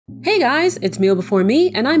Hey guys, it's Meal Before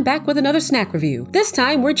Me, and I'm back with another snack review. This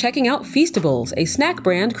time we're checking out Feastables, a snack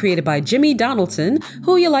brand created by Jimmy Donaldson,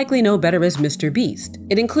 who you likely know better as MrBeast.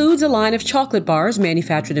 It includes a line of chocolate bars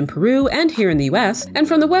manufactured in Peru and here in the US, and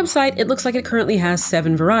from the website it looks like it currently has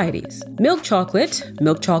 7 varieties. Milk chocolate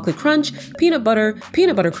crunch, peanut butter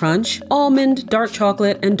crunch, almond, dark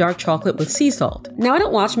chocolate, and dark chocolate with sea salt. Now I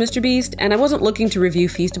don't watch MrBeast, and I wasn't looking to review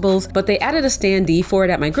Feastables, but they added a standee for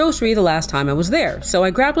it at my grocery the last time I was there, so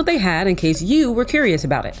I grabbed what they had in case you were curious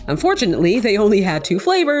about it. Unfortunately, they only had 2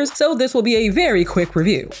 flavors, so this will be a very quick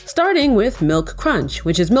review. Starting with Milk Crunch,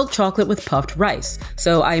 which is milk chocolate with puffed rice,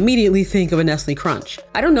 so I immediately think of a Nestle Crunch.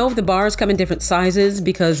 I don't know if the bars come in different sizes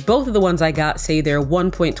because both of the ones I got say they're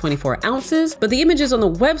 1.24 ounces, but the images on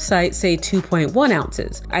the website say 2.1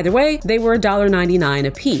 ounces. Either way, they were $1.99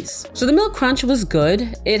 a piece. So the Milk Crunch was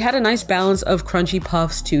good. It had a nice balance of crunchy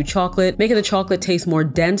puffs to chocolate, making the chocolate taste more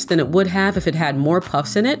dense than it would have if it had more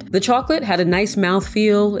puffs in it. The chocolate had a nice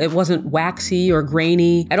mouthfeel. It wasn't waxy or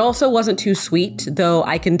grainy. It also wasn't too sweet, though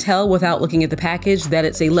I can tell without looking at the package that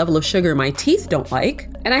it's a level of sugar my teeth don't like.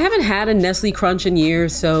 And I haven't had a Nestle Crunch in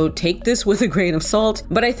years, so take this with a grain of salt,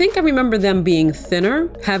 but I think I remember them being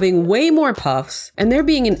thinner, having way more puffs, and there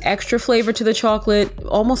being an extra flavor to the chocolate,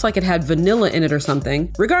 almost like it had vanilla in it or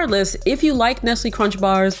something. Regardless, if you like Nestle Crunch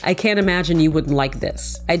bars, I can't imagine you wouldn't like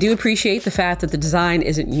this. I do appreciate the fact that the design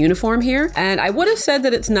isn't uniform here, and I would have said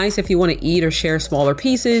that it's nice if you want to eat or share smaller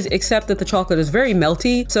pieces, except that the chocolate is very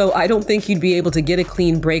melty, so I don't think you'd be able to get a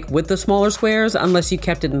clean break with the smaller squares unless you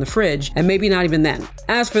kept it in the fridge, and maybe not even then.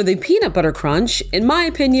 As for the peanut butter crunch, in my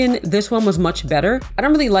opinion, this one was much better. I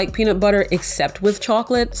don't really like peanut butter except with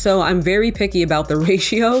chocolate, so I'm very picky about the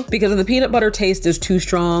ratio because if the peanut butter taste is too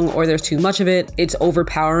strong or there's too much of it, it's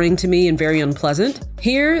overpowering to me and very unpleasant.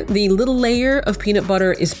 Here, the little layer of peanut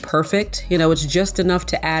butter is perfect. You know, it's just enough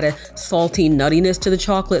to add a salty nuttiness to the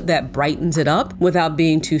chocolate that brightens it up without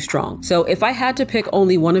being too strong. So if I had to pick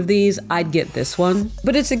only one of these, I'd get this one.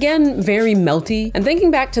 But it's again very melty. And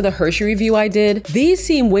thinking back to the Hershey review I did, these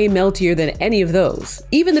seem way meltier than any of those.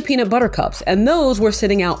 Even the peanut butter cups, and those were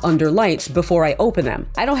sitting out under lights before I opened them.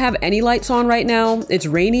 I don't have any lights on right now. It's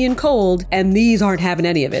rainy and cold, and these aren't having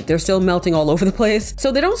any of it. They're still melting all over the place.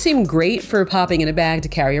 So they don't seem great for popping in a bag to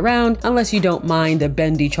carry around, unless you don't mind a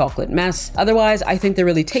bendy chocolate mess. Otherwise, I think they're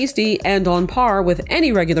really tasty and on par with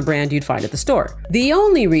any regular brand you'd find at the store. The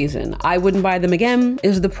only reason I wouldn't buy them again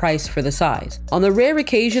is the price for the size. On the rare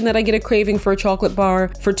occasion that I get a craving for a chocolate bar,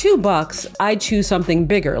 for $2, I'd choose something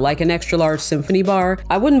bigger, like an extra large symphony bar.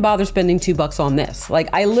 I wouldn't bother spending $2 on this. Like,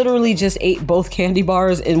 I literally just ate both candy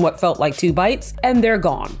bars in what felt like 2 bites, and they're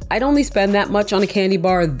gone. I'd only spend that much on a candy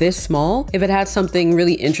bar this small if it had something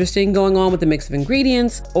really interesting going on with the mix of ingredients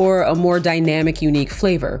or a more dynamic, unique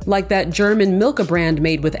flavor, like that German Milka brand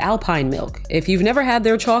made with Alpine milk. If you've never had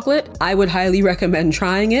their chocolate, I would highly recommend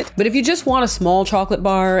trying it. But if you just want a small chocolate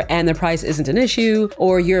bar and the price isn't an issue,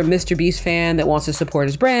 or you're a MrBeast fan that wants to support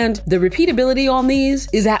his brand, the repeatability on these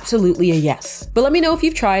is absolutely a yes. But let me know if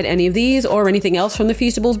you've tried any of these or anything else from the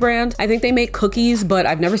Feastables brand. I think they make cookies, but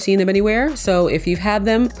I've never seen them anywhere. So if you've had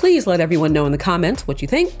them, please let everyone know in the comments what you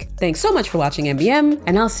think. Thanks so much for watching MBM,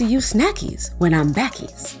 and I'll see you snackies when I'm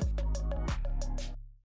backies.